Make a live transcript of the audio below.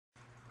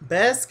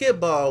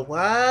Basketball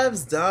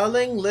wives,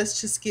 darling,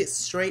 let's just get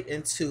straight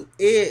into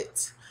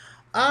it.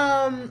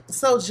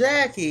 So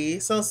Jackie,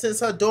 so since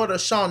her daughter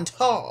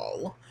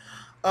Chantal,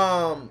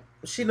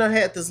 she done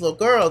had this little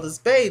girl, this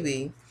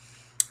baby.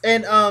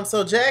 And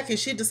so Jackie,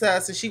 she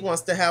decides that she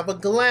wants to have a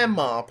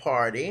glamour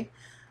party.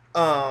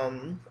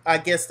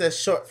 I guess that's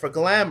short for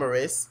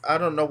glamorous. I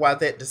don't know why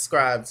that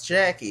describes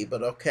Jackie,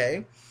 but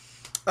okay.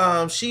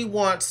 She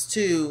wants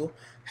to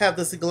have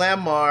this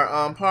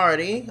glamour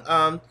party,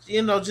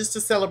 just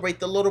to celebrate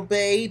the little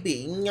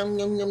baby. Yum,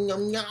 yum, yum,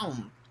 yum,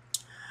 yum.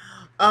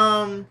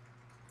 Um,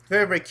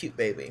 very, very cute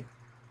baby.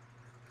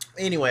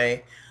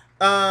 Anyway,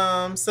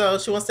 so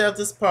she wants to have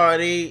this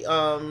party.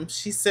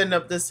 She's setting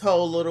up this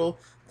whole little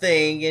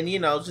thing and,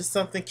 just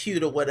something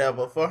cute or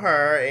whatever for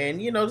her and,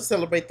 to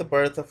celebrate the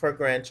birth of her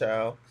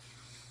grandchild.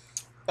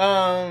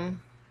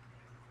 Um,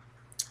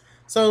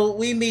 So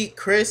we meet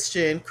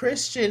Christian.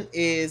 Christian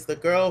is the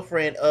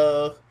girlfriend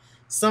of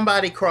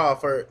somebody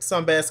Crawford,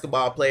 some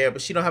basketball player,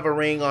 but she don't have a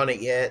ring on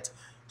it yet.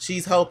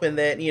 She's hoping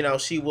that,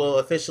 she will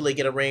officially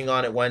get a ring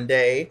on it one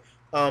day.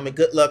 And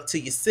good luck to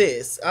you,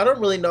 sis. I don't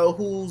really know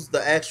who's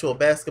the actual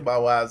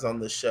basketball wives on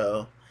the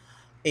show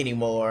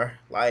anymore.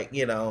 Like,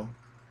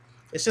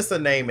 it's just a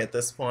name at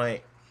this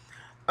point.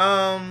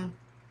 Um,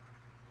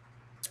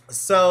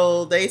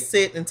 so they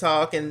sit and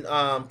talk, and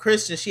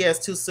Christian, she has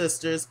two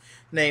sisters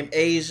named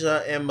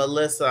Asia and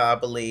Melissa, I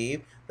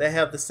believe. They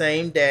have the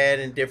same dad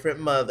and different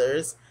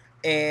mothers,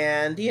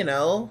 and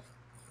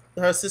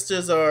her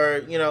sisters are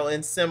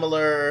in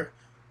similar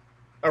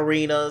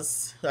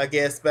arenas, I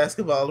guess,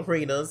 basketball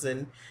arenas,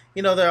 and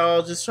they're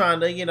all just trying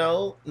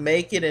to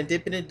make it and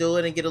dip it and do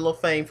it and get a little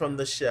fame from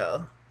the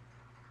show.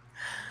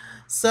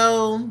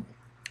 So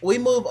we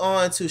move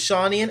on to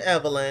Shawnee and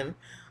Evelyn.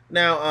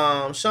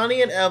 Now,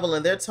 Shawnee and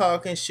Evelyn, they're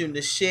talking, shooting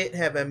the shit,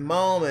 having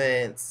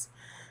moments,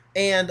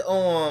 and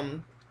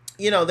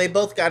they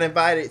both got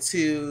invited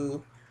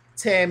to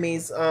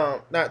Tammy's,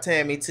 not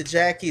Tammy, to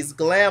Jackie's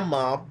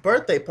grandma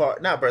birthday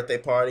party, not birthday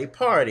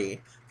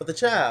party for the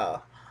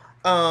child,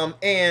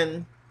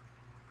 and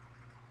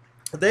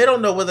they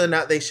don't know whether or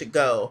not they should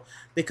go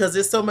because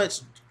there's so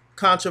much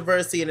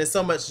controversy and there's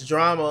so much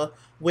drama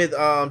with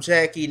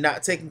Jackie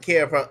not taking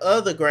care of her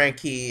other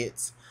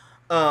grandkids.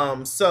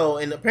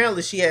 And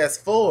apparently she has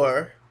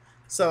four.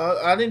 So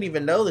I didn't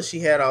even know that she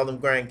had all them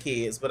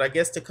grandkids, but I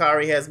guess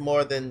Takari has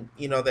more than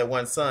that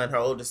one son, her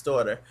oldest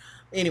daughter.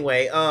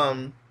 Anyway,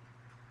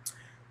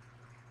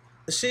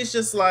 she's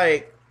just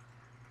like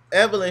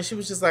Evelyn. She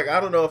was just like, I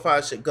don't know if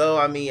I should go.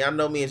 I mean, I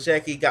know me and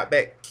Jackie got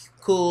back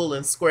cool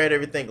and squared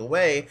everything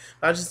away.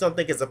 I just don't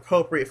think it's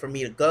appropriate for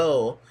me to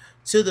go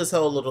to this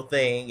whole little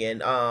thing.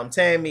 And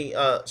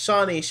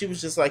Shawnee, she was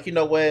just like, you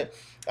know what?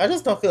 I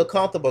just don't feel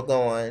comfortable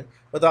going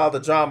with all the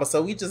drama,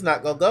 so we just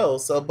not gonna go.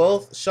 So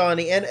both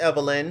Shawnee and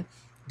Evelyn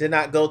did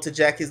not go to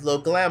Jackie's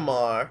little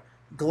glamour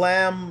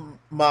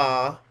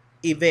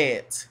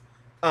event.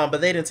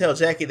 But they didn't tell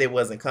Jackie they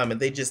wasn't coming.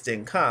 They just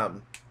didn't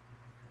come.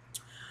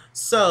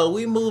 So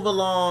we move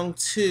along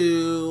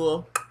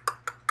to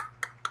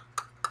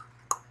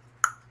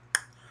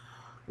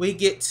we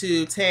get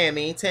to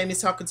Tammy.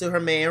 Tammy's talking to her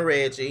man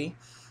Reggie.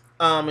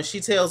 And she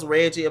tells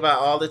Reggie about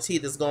all the tea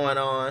that's going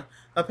on.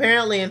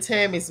 Apparently, in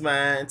Tammy's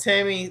mind,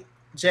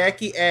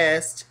 Jackie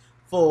asked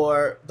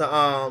for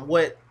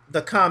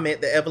the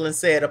comment that Evelyn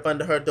said up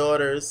under her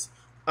daughter's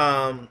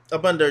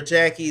up under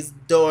Jackie's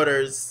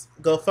daughter's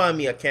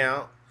GoFundMe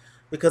account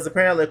because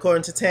apparently,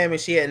 according to Tammy,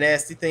 she had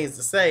nasty things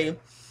to say.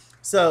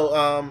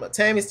 So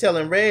Tammy's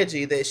telling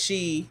Reggie that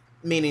she,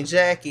 meaning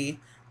Jackie,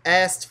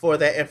 asked for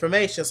that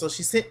information. So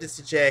she sent this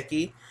to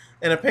Jackie,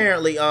 and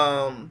apparently,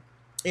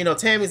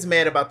 Tammy's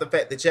mad about the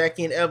fact that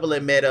Jackie and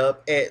Evelyn met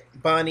up at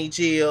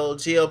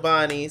Jill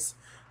Bonnie's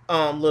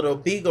little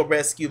beagle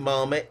rescue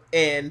moment,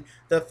 and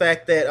the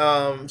fact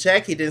that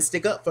Jackie didn't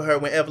stick up for her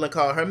when Evelyn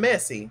called her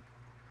messy.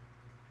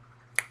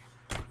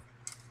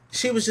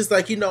 She was just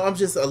like, I'm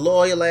just a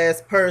loyal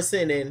ass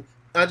person, and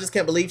I just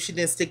can't believe she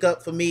didn't stick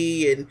up for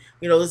me, and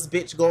this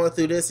bitch going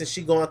through this and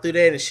she going through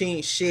that, and she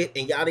ain't shit,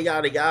 and yada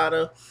yada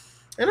yada.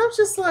 And I'm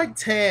just like,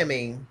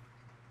 Tammy,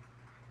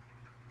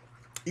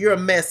 you're a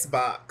mess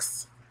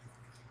box.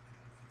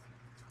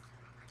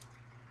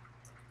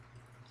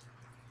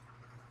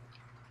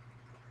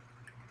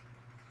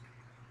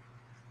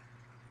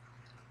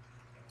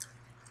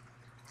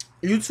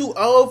 You too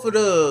old for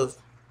this.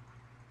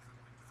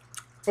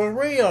 For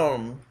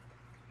real.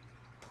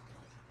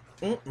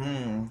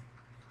 Mm-mm.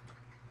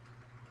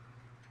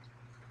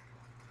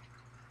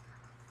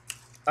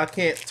 I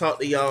can't talk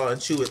to y'all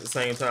and chew at the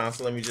same time,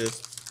 so let me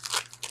just.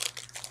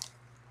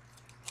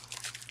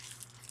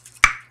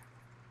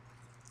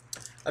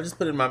 I just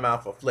put it in my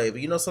mouth for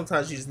flavor.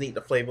 Sometimes you just need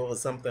the flavor of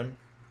something.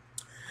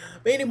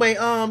 But anyway,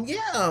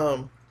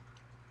 yeah.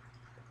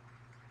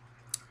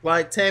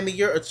 Like, Tammy,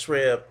 you're a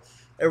trip.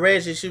 And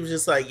Reggie, she was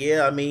just like,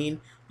 yeah, I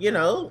mean, I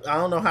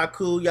don't know how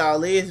cool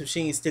y'all is if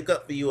she ain't stick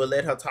up for you or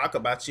let her talk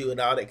about you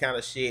and all that kind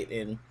of shit.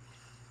 And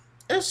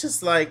it's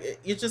just like,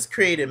 you just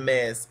create a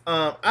mess.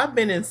 I've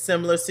been in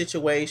similar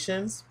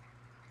situations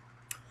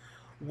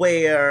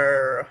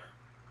where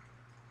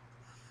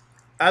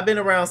I've been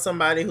around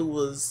somebody who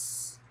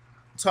was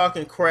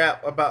talking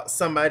crap about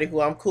somebody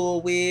who I'm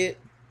cool with,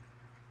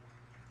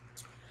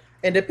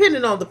 and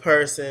depending on the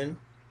person,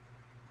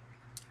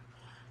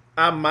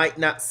 I might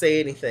not say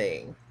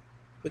anything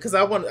because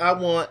I want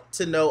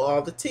to know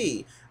all the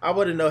tea. I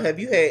want to know, have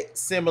you had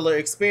similar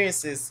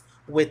experiences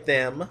with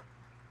them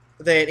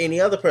than any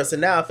other person?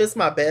 Now, if it's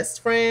my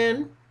best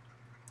friend,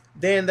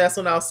 then that's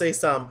when I'll say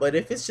something. But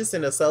if it's just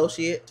an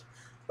associate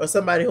or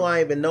somebody who I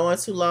ain't been knowing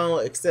too long,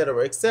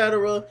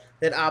 etc.,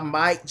 then I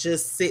might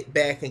just sit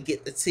back and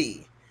get the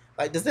tea.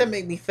 Like, does that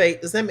make me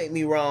fake? Does that make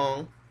me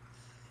wrong?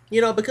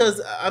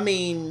 Because I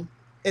mean,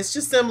 it's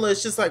just similar.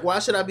 It's just like, why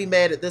should I be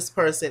mad at this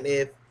person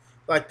if,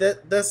 like,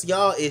 that's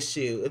y'all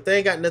issue. If they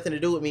ain't got nothing to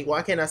do with me,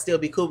 why can't I still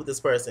be cool with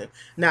this person?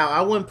 Now,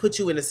 I wouldn't put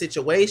you in a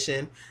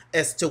situation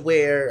as to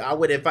where I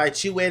would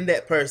invite you and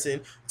that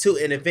person to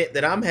an event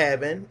that I'm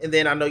having, and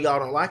then I know y'all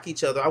don't like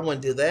each other. I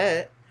wouldn't do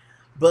that.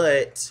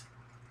 But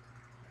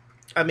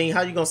I mean,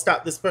 how you gonna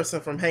stop this person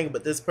from hanging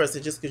with this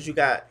person just because you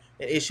got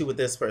an issue with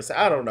this person?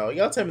 I don't know.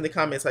 Y'all tell me in the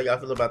comments how y'all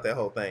feel about that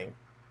whole thing.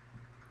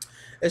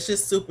 It's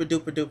just super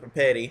duper duper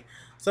petty.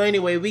 So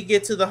anyway, we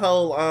get to the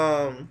whole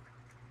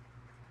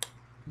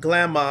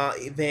glamour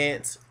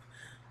event.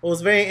 It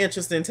was very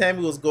interesting.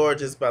 Tammy was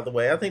gorgeous, by the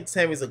way. I think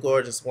Tammy's a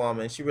gorgeous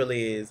woman. She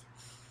really is.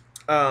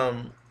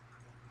 Um,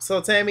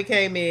 so Tammy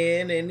came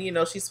in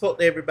and she spoke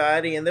to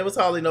everybody, and there was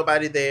hardly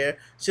nobody there.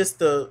 Just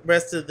the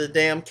rest of the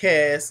damn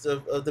cast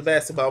of the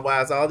Basketball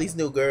Wives, all these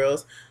new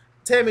girls.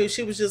 Tammy,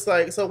 she was just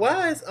like, so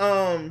why is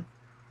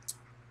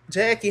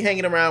Jackie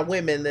hanging around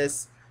women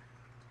that's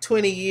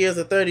 20 years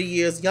or 30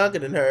 years younger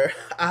than her?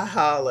 I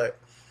hollered.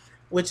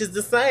 Which is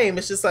the same.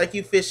 It's just like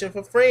you fishing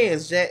for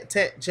friends.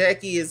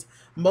 Jackie is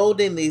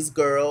molding these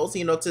girls,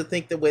 to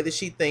think the way that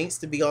she thinks,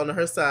 to be on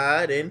her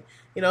side, and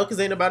because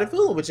ain't nobody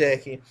fooling with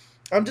Jackie.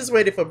 I'm just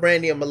ready for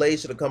Brandy and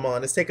Malaysia to come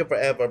on. It's taking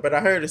forever, but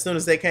I heard as soon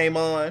as they came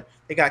on,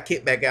 they got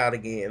kicked back out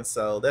again.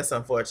 So that's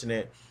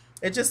unfortunate.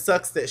 It just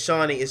sucks that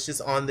Shawnee is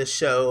just on the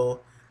show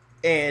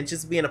and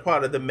just being a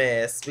part of the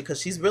mess because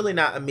she's really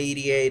not a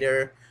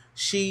mediator.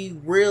 She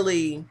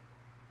really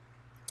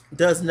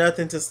does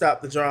nothing to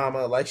stop the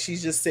drama. Like, she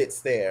just sits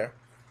there,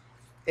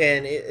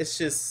 and it's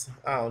just,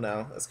 I don't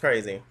know, it's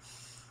crazy.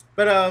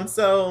 But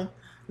so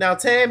now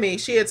Tammy,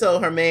 she had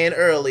told her man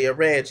earlier,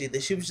 Reggie,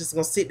 that she was just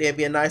gonna sit there and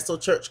be a nice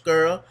little church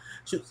girl.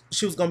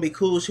 She was gonna be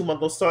cool. She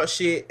wasn't gonna start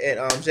shit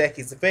at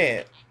Jackie's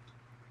event.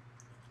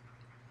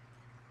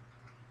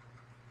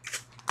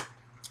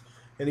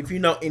 And if you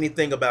know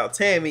anything about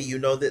Tammy, you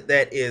know that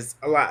that is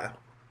a lie.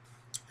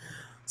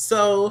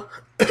 So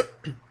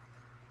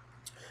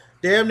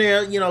damn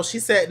near, she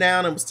sat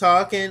down and was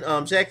talking.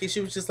 Jackie,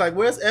 she was just like,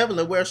 "Where's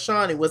Evelyn? Where's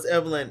Shawnee? Where's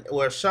Evelyn?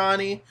 Where's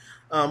Shawnee?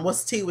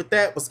 What's tea with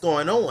that? What's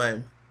going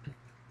on?"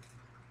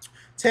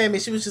 Tammy,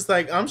 she was just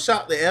like, "I'm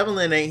shocked that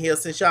Evelyn ain't here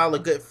since y'all are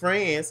good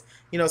friends.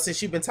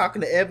 Since you've been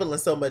talking to Evelyn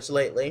so much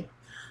lately."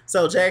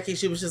 So Jackie,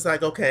 she was just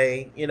like,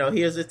 "Okay,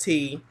 here's the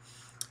tea.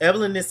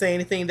 Evelyn didn't say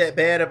anything that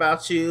bad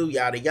about you.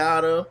 Yada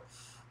yada."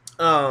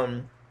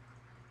 Um,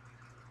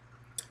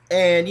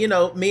 And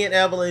me and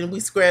Evelyn, we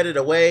squared it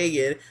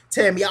away. And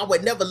Tammy, I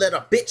would never let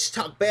a bitch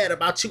talk bad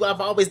about you.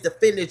 I've always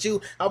defended you.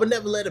 I would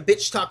never let a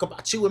bitch talk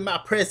about you in my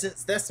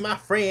presence. That's my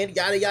friend.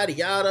 Yada yada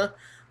yada.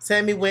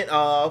 Tammy went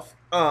off.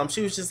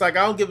 She was just like,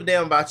 I don't give a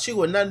damn about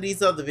you or none of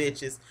these other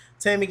bitches.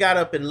 Tammy got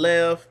up and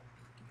left.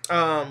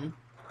 Um,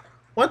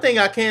 One thing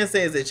I can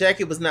say is that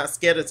Jackie was not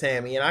scared of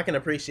Tammy, and I can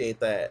appreciate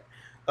that.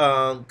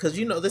 Because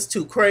this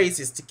two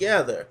crazies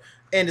together.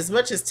 And as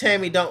much as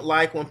Tammy don't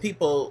like when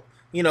people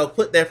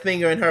put their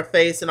finger in her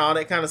face and all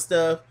that kind of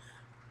stuff,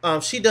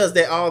 she does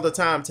that all the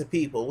time to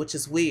people, which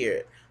is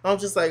weird. I'm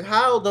just like,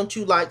 how don't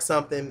you like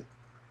something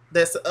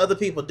that other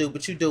people do,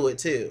 but you do it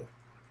too?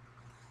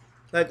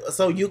 Like,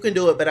 so you can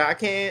do it, but I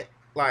can't.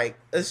 Like,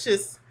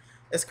 it's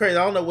crazy.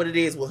 I don't know what it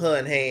is with her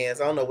and hands.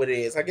 I don't know what it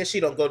is. I guess she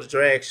don't go to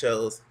drag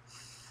shows.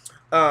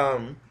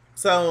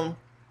 So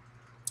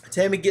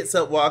Tammy gets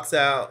up, walks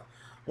out.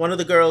 One of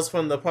the girls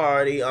from the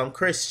party,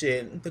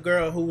 Christian, the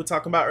girl who we were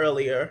talking about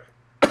earlier,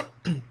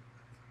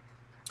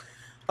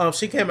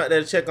 she came out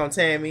there to check on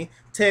Tammy.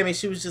 Tammy,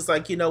 she was just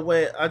like, you know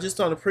what? I just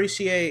don't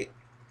appreciate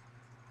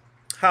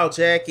how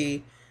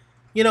Jackie,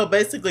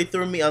 basically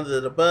threw me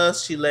under the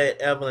bus. She let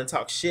Evelyn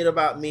talk shit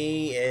about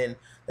me, and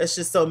that's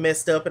just so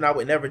messed up. And I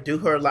would never do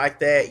her like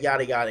that.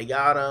 Yada yada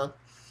yada.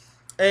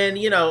 And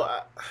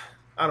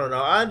I don't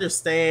know. I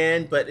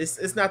understand, but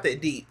it's not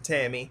that deep,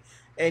 Tammy.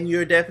 And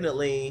you're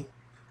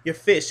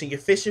fishing. You're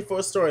fishing for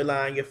a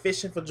storyline. You're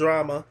fishing for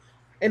drama.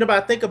 Ain't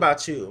nobody think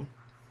about you.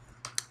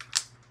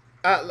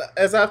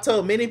 As I've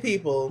told many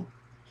people,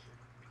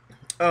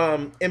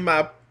 in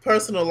my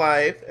personal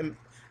life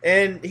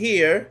and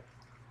here,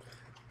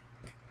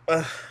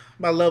 uh,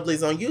 my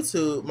lovelies on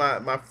YouTube,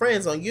 my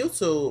friends on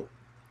YouTube,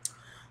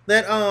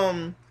 that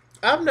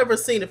I've never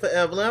seen it for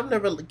Evelyn. I've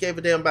never gave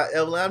a damn about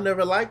Evelyn. I've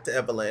never liked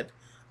Evelyn.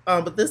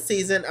 But this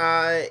season,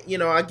 I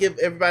give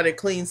everybody a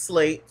clean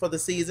slate for the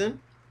season,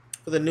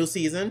 for the new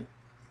season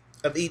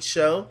of each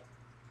show.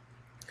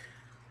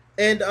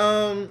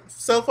 And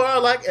so far I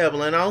like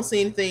Evelyn. I don't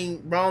see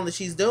anything wrong that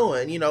she's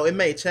doing. You know, it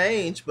may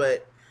change,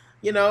 but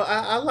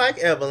I like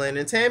Evelyn,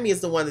 and Tammy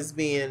is the one that's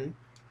being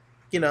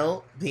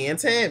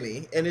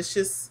Tammy. And it's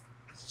just,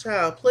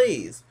 child,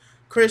 please.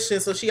 Christian,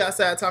 so she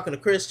outside talking to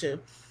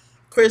Christian.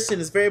 Christian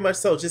is very much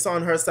so just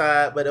on her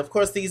side, but of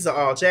course these are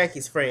all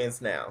Jackie's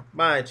friends now,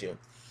 mind you.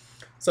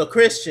 So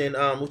Christian,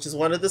 which is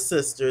one of the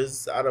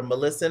sisters out of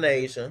Melissa and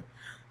Asia,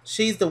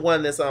 she's the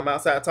one that's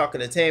outside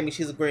talking to Tammy.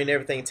 She's agreeing to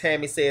everything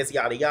Tammy says,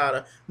 yada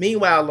yada.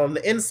 Meanwhile, on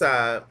the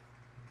inside,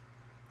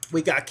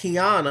 we got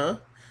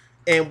Kiana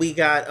and we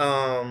got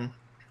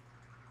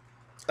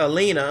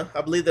Alina,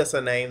 I believe that's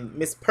her name,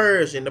 Miss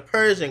Persian, the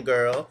Persian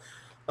girl,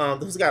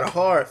 who's got a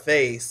hard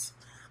face.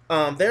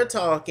 They're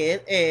talking,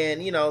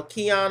 and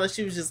Kiana,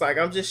 she was just like,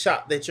 "I'm just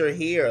shocked that you're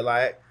here.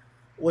 Like,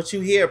 what you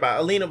hear about?"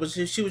 Alina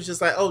she was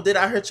just like, "Oh, did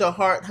I hurt your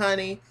heart,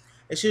 honey?"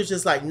 And she was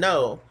just like,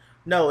 "No,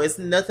 no, it's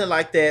nothing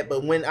like that.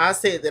 But when I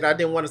said that I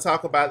didn't want to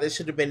talk about it, it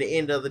should have been the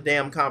end of the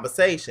damn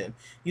conversation.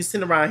 You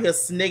sitting around here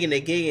snigging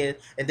again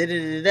and da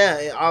da da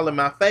da all in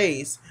my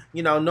face,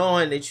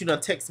 knowing that you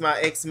done text my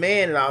ex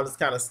man and all this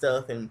kind of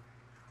stuff and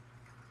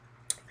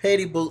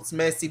petty boots,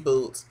 messy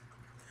boots."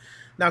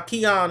 Now,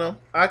 Kiana,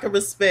 I can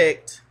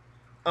respect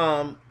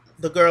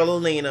the girl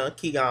Alina,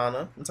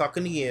 Kiana. I'm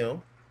talking to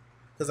you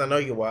because I know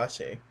you're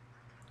watching.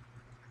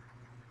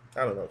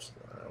 I don't know.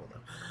 I don't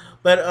know.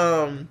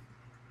 But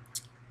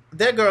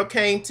that girl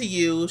came to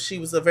you. She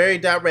was a very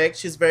direct.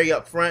 She was very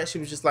upfront. She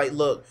was just like,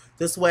 "Look,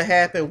 this is what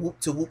happened. Whoop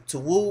to whoop to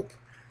whoop.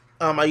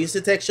 I used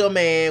to text your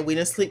man. We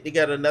didn't sleep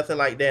together, nothing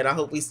like that. I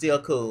hope we still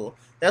cool."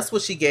 That's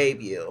what she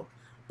gave you.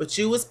 But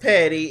you was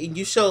petty, and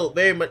you showed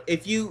very much.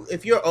 If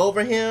you're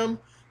over him,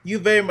 you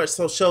very much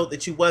so showed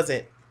that you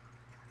wasn't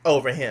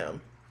over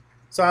him.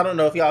 So I don't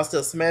know if y'all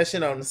still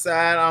smashing on the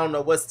side. I don't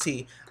know what's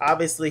T.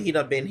 Obviously, he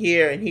done been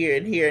here and here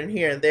and here and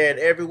here and there and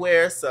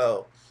everywhere.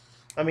 So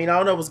I mean, I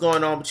don't know what's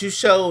going on, but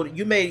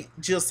you made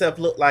yourself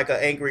look like an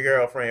angry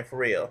girlfriend for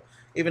real,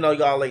 even though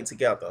y'all ain't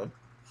together.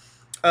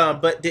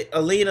 But did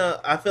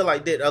Alina? I feel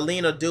like did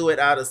Alina do it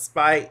out of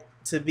spite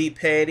to be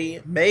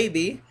petty?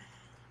 Maybe.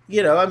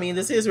 I mean,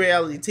 this is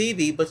reality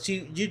TV, but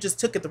you just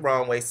took it the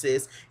wrong way,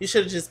 sis. You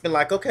should have just been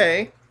like,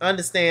 okay, I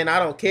understand. I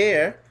don't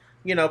care.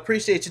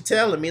 Appreciate you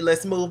telling me.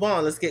 Let's move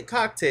on. Let's get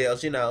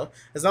cocktails.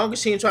 As long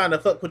as she ain't trying to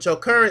fuck with your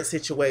current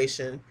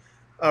situation,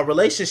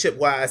 relationship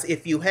wise,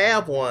 if you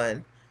have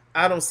one,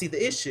 I don't see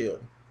the issue.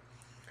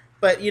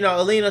 But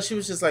Alina, she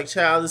was just like,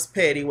 child is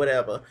petty,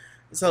 whatever.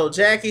 So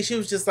Jackie, she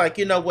was just like,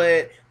 you know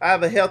what? I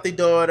have a healthy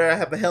daughter. I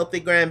have a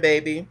healthy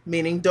grandbaby,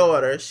 meaning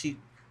daughter. She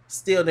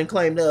still didn't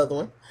claim the other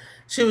one.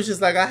 She was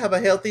just like, I have a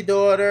healthy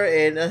daughter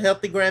and a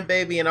healthy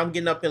grandbaby, and I'm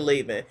getting up and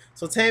leaving.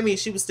 So Tammy,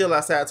 she was still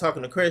outside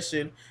talking to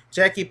Christian.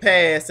 Jackie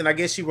passed, and I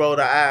guess she rolled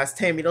her eyes.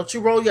 Tammy, don't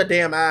you roll your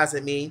damn eyes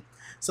at me.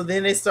 So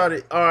then they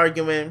started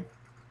arguing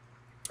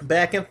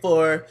back and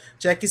forth.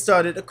 Jackie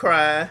started to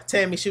cry.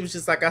 Tammy, she was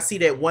just like, I see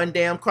that one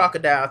damn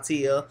crocodile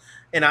tear,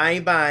 and I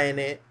ain't buying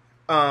it.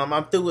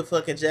 I'm through with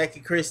fucking Jackie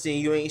Christian.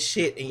 You ain't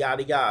shit, and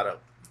yada yada.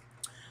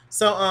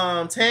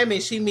 So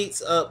Tammy, she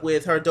meets up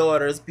with her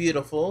daughters,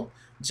 beautiful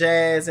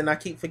Jazz, and I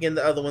keep forgetting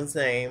the other one's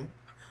name.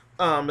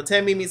 But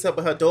Tammy meets up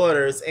with her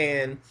daughters,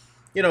 and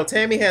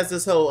Tammy has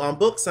this whole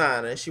book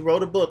signing. She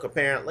wrote a book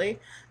apparently,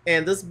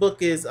 and this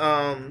book is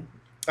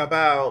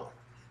about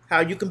how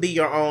you can be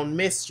your own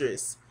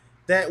mistress.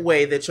 That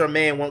way, that your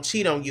man won't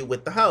cheat on you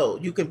with the hoe.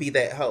 You can be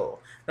that hoe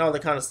and all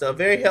that kind of stuff.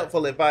 Very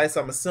helpful advice,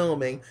 I'm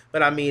assuming.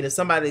 But I mean, if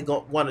somebody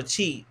want to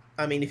cheat,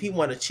 I mean, if he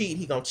want to cheat,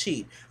 he gonna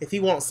cheat. If he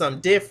wants something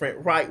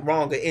different, right,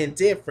 wrong, or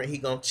indifferent, he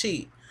gonna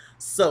cheat.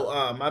 So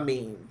I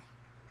mean,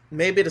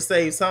 maybe to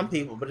save some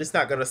people, but it's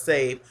not gonna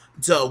save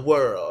the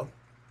world.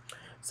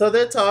 So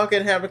they're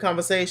talking, having a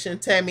conversation.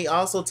 Tammy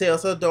also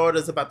tells her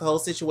daughters about the whole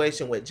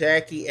situation with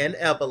Jackie and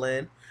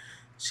Evelyn.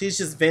 She's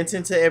just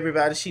venting to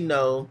everybody she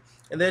know,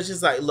 and they're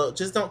just like, "Look,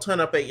 just don't turn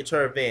up at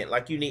your event.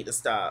 Like, you need to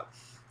stop."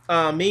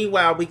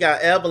 Meanwhile, we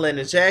got Evelyn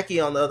and Jackie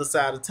on the other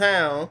side of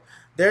town.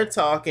 They're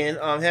talking,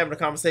 having a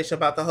conversation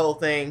about the whole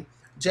thing.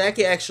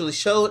 Jackie actually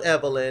showed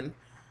Evelyn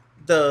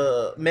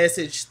the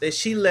message that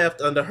she left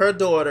under her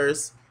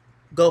daughter's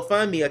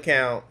GoFundMe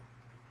account,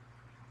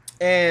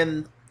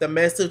 and the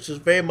message was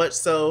very much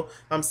so,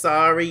 "I'm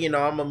sorry,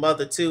 I'm a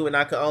mother too, and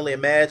I can only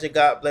imagine.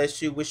 God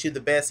bless you. Wish you the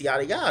best.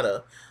 Yada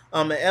yada."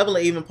 And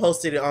Evelyn even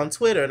posted it on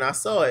Twitter, and I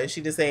saw it. And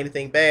she didn't say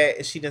anything bad,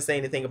 and she didn't say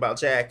anything about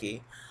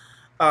Jackie.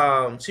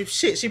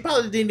 She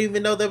probably didn't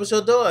even know that was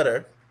your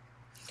daughter.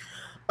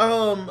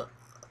 Um,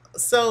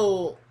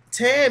 so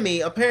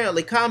Tammy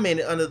apparently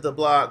commented under the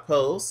blog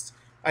post,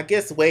 I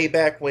guess way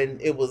back when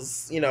it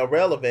was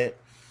relevant,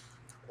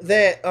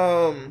 that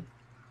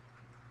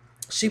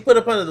she put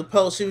up under the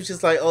post, she was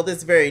just like, "Oh, this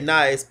is very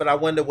nice, but I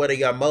wonder what are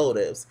your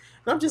motives."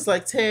 And I'm just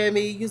like,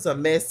 Tammy, you's a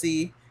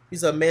messy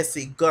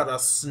gutter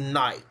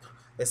snipe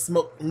that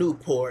smoke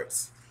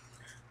Newports.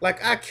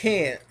 Like, I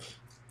can't.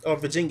 Or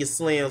Virginia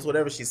Slims,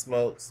 whatever she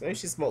smokes. Maybe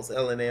she smokes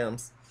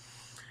L&M's.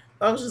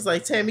 I was just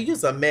like, Tammy,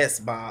 you's a mess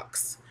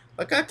box.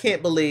 Like, I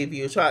can't believe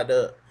you tried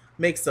to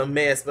make some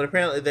mess. But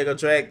apparently they're gonna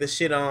drag the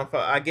shit on for,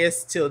 I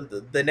guess, till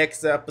the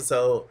next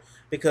episode,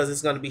 because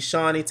it's gonna be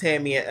Shawnee,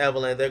 Tammy, and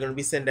Evelyn. They're gonna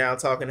be sitting down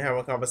talking, having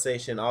a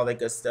conversation, all that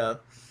good stuff.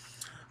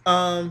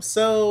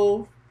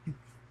 So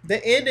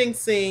the ending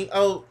scene.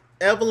 Oh,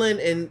 Evelyn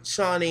and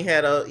Shawnee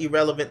had a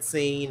irrelevant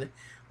scene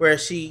where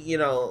she,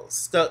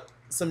 stuck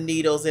some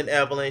needles in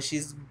Evelyn.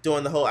 She's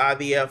doing the whole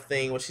IVF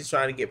thing where she's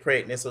trying to get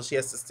pregnant, so she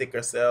has to stick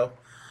herself.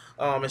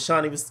 And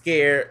Shawnee was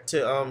scared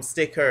to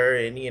stick her,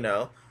 and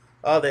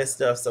all that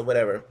stuff. So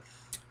whatever.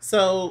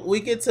 So we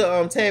get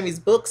to Tammy's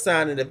book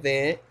signing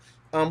event.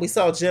 We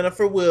saw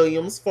Jennifer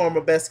Williams,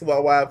 former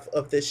basketball wife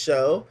of this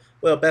show.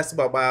 Well,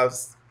 Basketball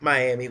Wives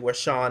Miami, where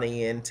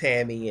Shawnee and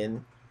Tammy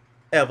and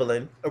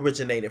Evelyn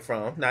originated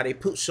from. Now they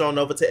pushed on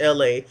over to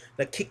LA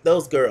to kick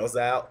those girls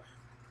out.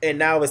 And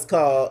now it's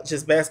called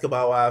just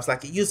Basketball Wives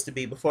like it used to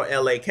be before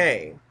LA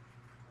came.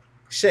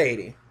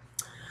 Shady.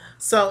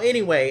 So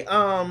anyway,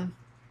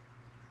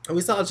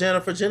 we saw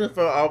Jennifer.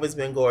 Jennifer always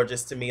been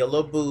gorgeous to me. A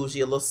little bougie,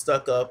 a little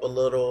stuck up, a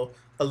little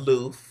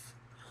aloof.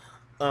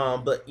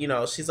 But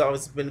she's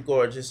always been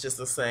gorgeous, just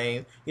the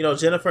same.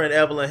 Jennifer and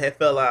Evelyn had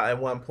fell out at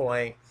one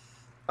point,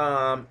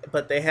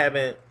 but they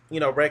haven't,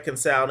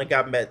 reconciled and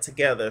got back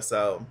together.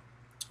 So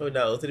who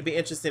knows? It'd be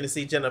interesting to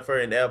see Jennifer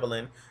and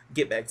Evelyn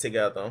get back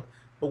together,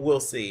 but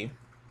we'll see.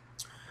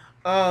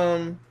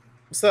 So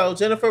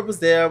Jennifer was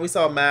there. We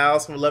saw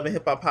Miles from Love and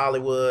Hip Hop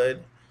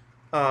Hollywood.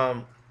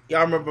 Y'all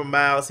remember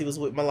Miles? He was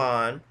with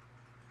Milan.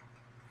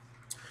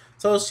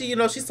 So she,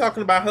 she's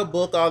talking about her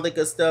book, all the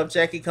good stuff.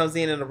 Jackie comes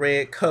in a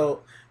red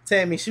coat.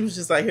 Tammy, she was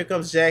just like, here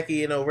comes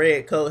Jackie in a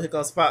red coat. Here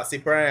comes Foxy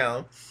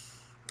Brown.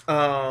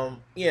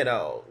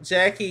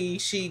 Jackie,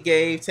 she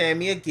gave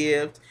Tammy a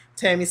gift.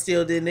 Tammy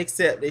still didn't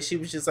accept it. She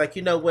was just like,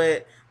 you know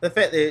what? The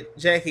fact that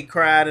Jackie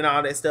cried and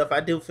all that stuff, I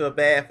do feel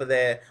bad for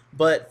that.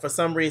 But for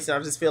some reason, I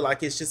just feel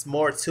like it's just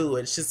more to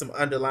it. It's just some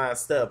underlying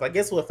stuff. I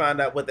guess we'll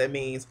find out what that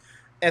means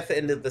at the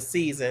end of the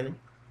season,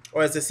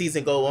 or as the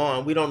season go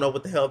on. We don't know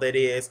what the hell that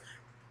is.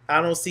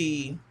 I don't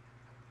see,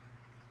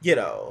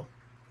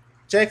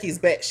 Jackie's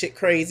batshit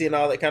crazy and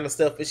all that kind of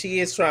stuff, but she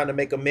is trying to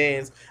make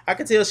amends. I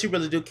can tell she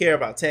really do care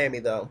about Tammy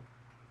though.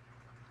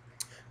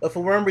 But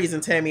for one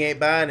reason, Tammy ain't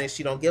buying it.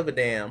 She don't give a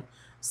damn.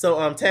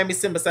 So Tammy's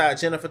sitting beside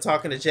Jennifer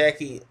talking to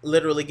Jackie,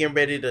 literally getting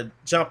ready to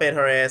jump at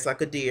her ass like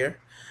a deer.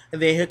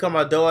 And then here come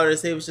my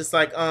daughters. It was just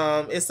like,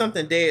 it's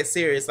something dead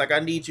serious. Like, I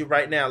need you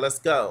right now. Let's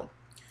go.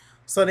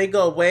 So they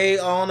go way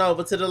on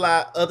over to the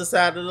other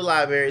side of the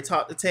library,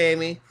 talk to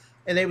Tammy.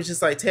 And they was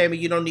just like, Tammy,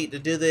 you don't need to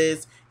do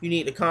this. You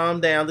need to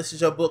calm down. This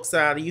is your book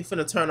signing. You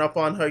finna turn up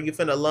on her. You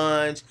finna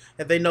lunge.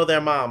 And they know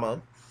their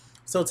mama.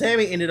 So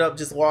Tammy ended up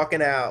just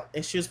walking out.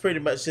 And she was pretty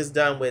much just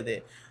done with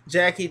it.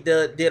 Jackie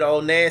did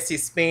old nasty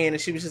spin.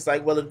 And she was just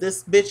like, well, if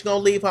this bitch gonna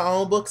leave her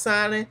own book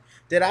signing,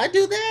 did I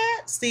do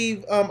that?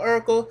 Steve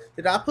Urkel,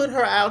 did I put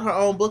her out her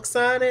own book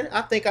signing?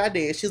 I think I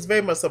did. She was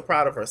very much so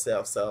proud of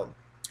herself. So,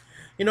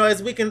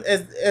 as we can,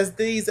 as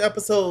these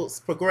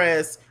episodes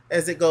progress,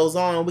 as it goes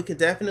on, we can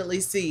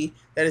definitely see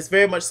that it's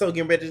very much so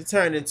getting ready to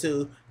turn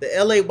into the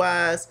LA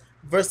wives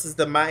versus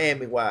the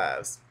Miami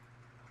wives,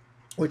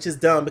 which is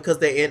dumb because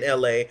they're in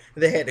LA and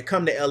they had to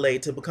come to LA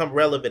to become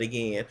relevant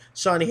again.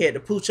 Shawnee had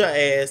to pooch her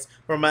ass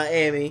from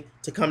Miami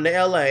to come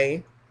to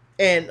LA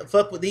and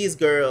fuck with these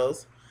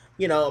girls,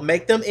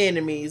 make them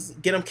enemies,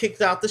 get them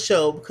kicked out the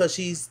show because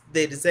she's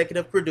the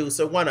executive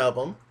producer, one of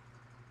them.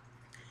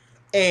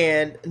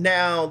 And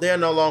now they're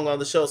no longer on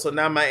the show, so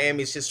now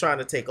Miami's just trying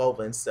to take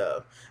over and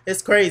stuff.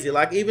 It's crazy.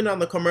 Like, even on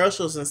the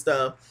commercials and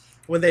stuff,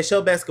 when they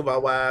show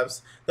Basketball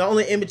Wives, the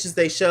only images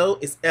they show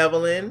is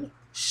Evelyn,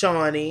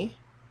 Shawnee,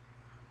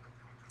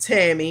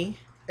 Tammy,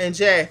 and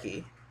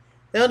Jackie.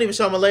 They don't even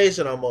show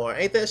Malaysia no more.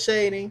 Ain't that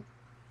shady?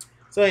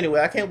 So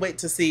anyway, I can't wait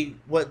to see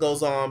what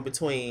goes on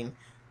between,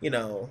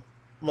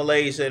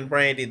 Malaysia and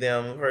Brandy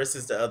them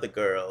versus the other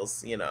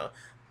girls,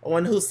 I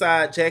wonder whose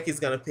side Jackie's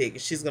going to pick.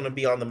 If she's going to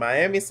be on the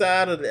Miami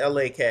side or the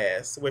LA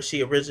cast, where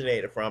she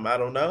originated from. I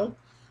don't know.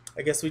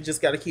 I guess we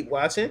just got to keep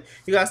watching.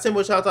 You guys tell me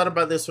what y'all thought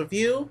about this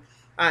review.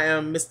 I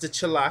am Mr.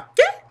 Chilaka.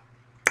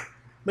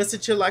 Mr.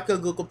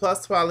 Chilaka, Google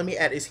Plus. Follow me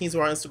at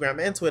ITSKINGWORLD on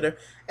Instagram and Twitter.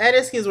 At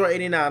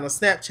ITSKINGWORLD89 on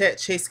Snapchat.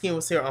 Chase Skin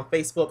was here on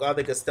Facebook. All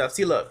the good stuff.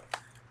 See, look.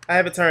 I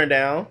have it turned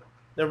down.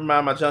 Never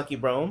mind my junkie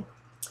broom.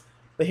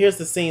 But here's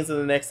the scenes of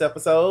the next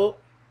episode.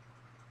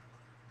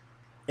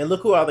 And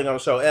look who all they're going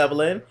to show.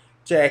 Evelyn,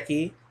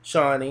 Jackie,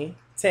 Shawnee,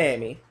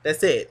 Tammy.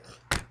 That's it.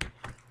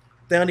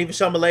 They don't even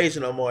show Malaysia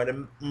no more.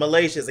 And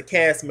Malaysia is a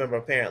cast member,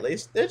 apparently.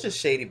 They're just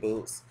shady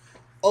boots.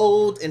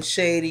 Old and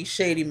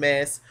shady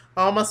mess.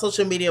 All my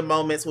social media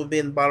moments will be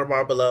in the bottom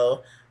bar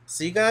below.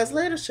 See you guys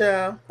later,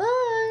 child.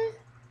 Bye.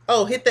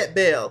 Oh, hit that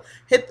bell.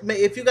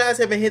 If you guys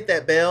haven't hit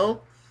that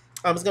bell,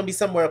 it's going to be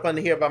somewhere up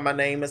under here by my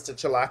name, Mr.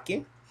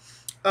 Chalaki.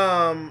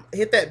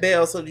 Hit that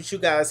bell so that you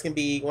guys can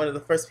be one of the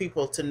first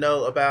people to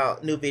know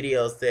about new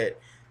videos that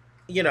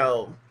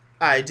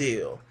I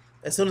do.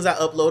 As soon as I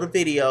upload a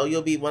video,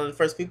 you'll be one of the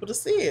first people to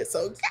see it.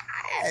 So,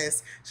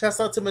 yes! Shouts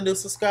out to my new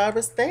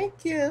subscribers.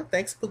 Thank you.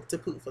 Thanks, Poop to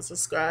Poop, for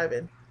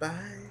subscribing.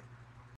 Bye.